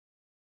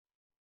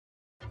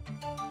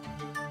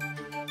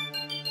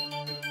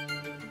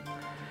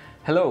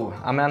Hello,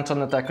 I'm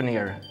Anton at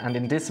Acconeer, and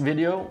in this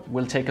video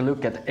we'll take a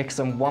look at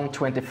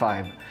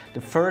XM125,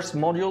 the first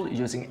module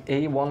using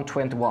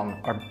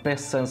A121, our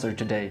best sensor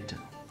to date.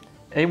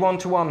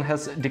 A121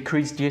 has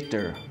decreased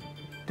jitter.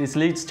 This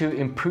leads to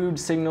improved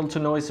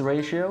signal-to-noise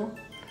ratio,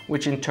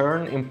 which in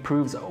turn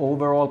improves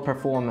overall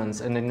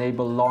performance and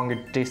enables longer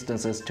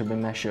distances to be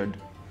measured.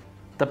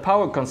 The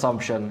power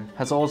consumption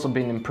has also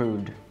been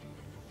improved.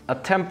 A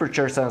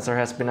temperature sensor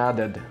has been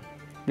added.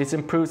 This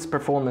improves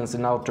performance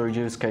in outdoor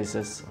use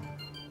cases.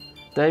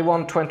 The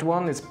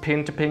A121 is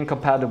pin-to-pin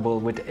compatible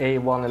with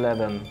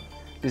A111.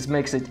 This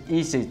makes it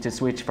easy to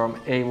switch from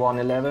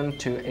A111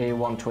 to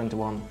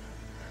A121.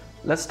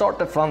 Let's start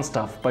the fun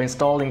stuff by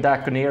installing the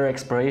Acconeer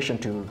exploration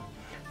tool.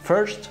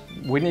 First,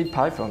 we need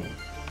Python.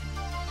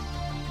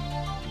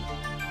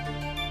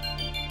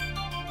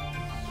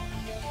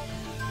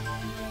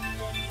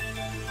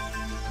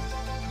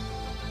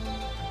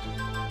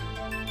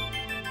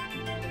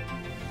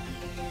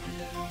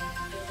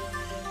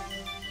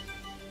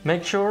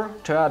 Make sure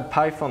to add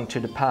Python to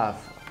the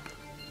path.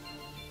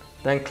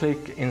 Then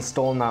click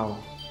Install Now.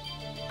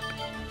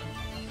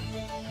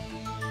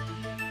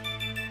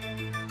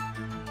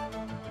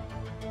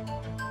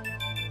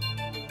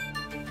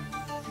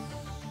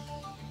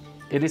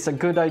 It is a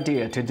good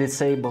idea to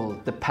disable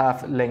the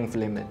path length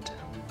limit.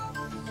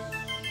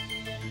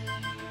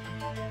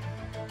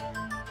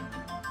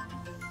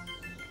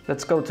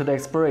 Let's go to the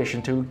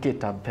Exploration Tool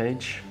GitHub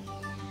page.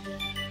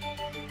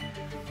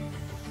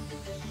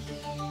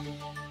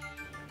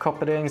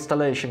 Copy the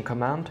installation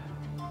command.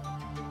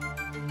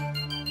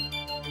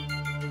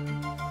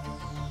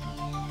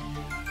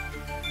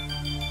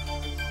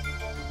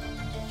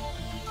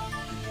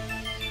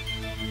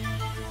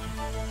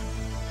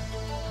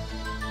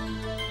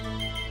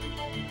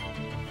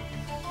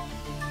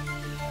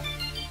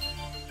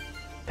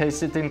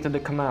 Paste it into the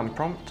command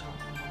prompt.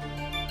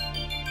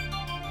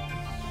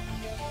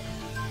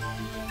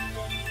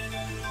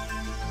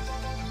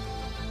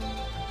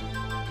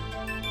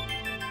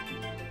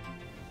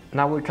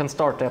 Now we can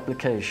start the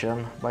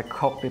application by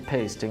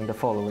copy-pasting the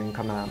following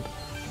command.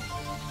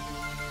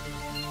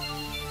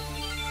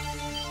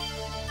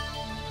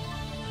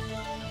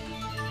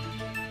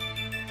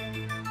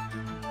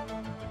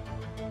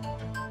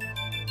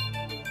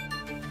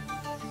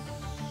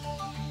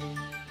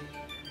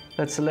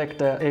 Let's select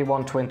the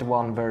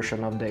A121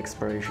 version of the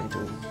exploration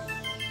tool.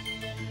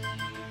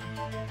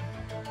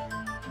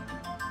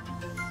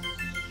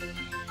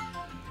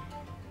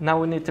 Now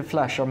we need to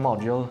flash our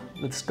module.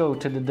 Let's go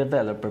to the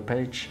developer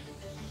page.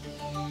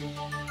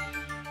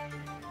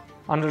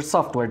 Under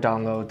software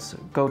downloads,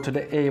 go to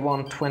the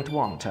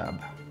A121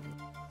 tab.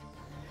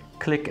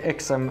 Click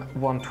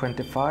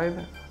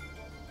XM125.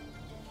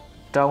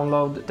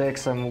 Download the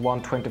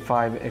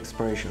XM125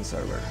 exploration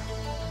server.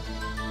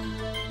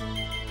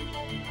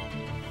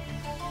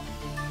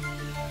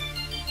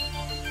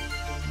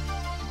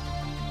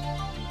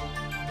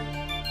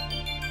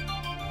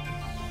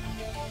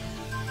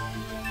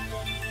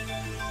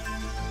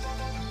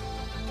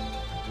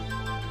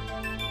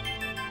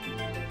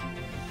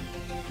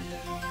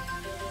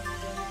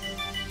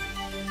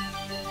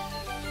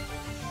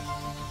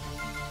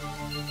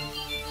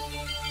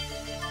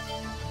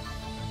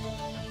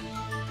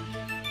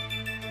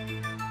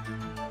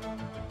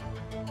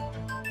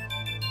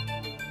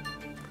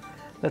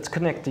 Let's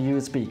connect the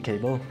USB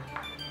cable.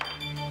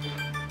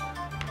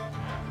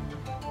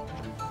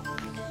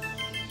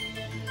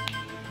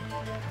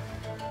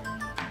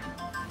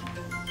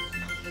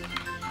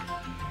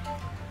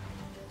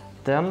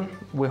 Then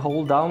we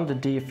hold down the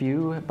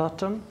DFU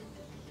button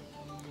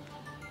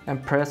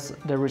and press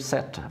the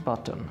reset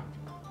button.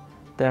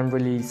 Then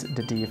release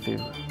the DFU.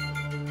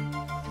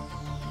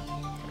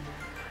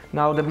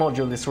 Now the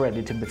module is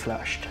ready to be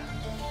flashed.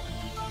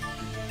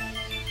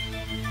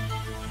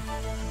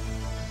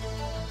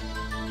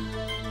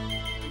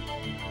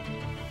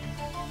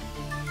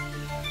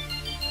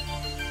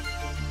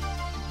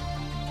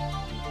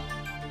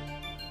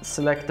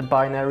 Select the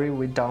binary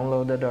we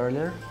downloaded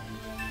earlier.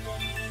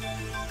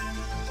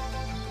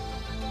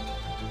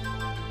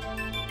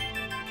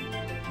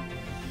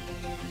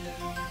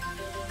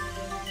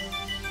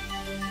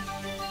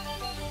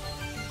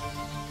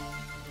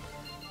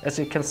 As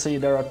you can see,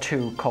 there are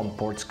two COM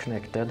ports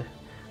connected.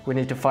 We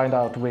need to find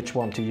out which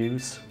one to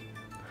use.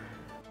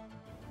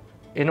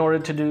 In order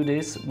to do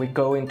this, we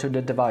go into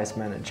the device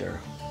manager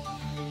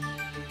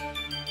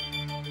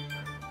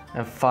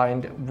and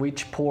find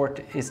which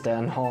port is the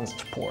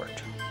enhanced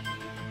port.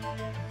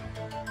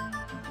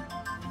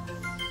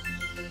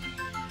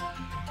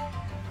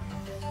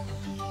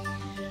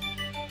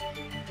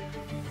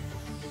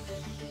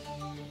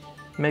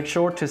 Make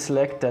sure to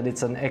select that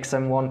it's an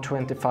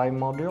XM125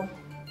 module,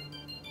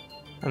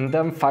 and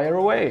then fire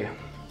away.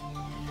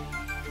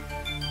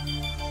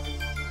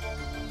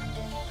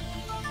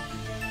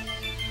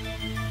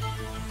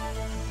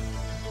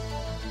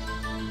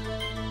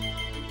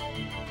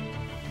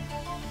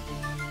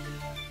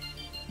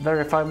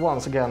 Verify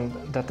once again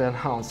that the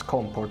enhanced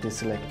COM port is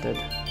selected.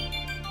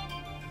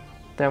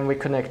 Then we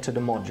connect to the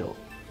module.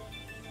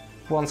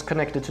 Once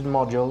connected to the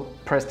module,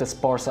 press the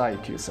sparse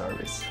IQ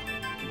service.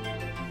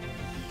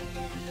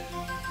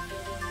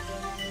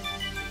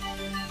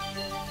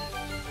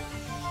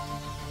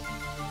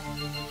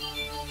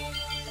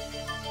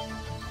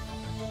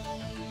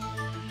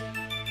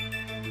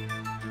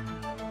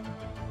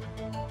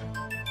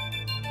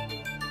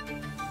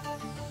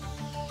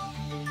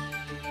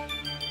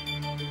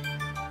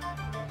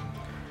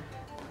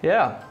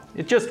 Yeah,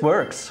 it just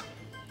works.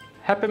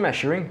 Happy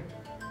measuring!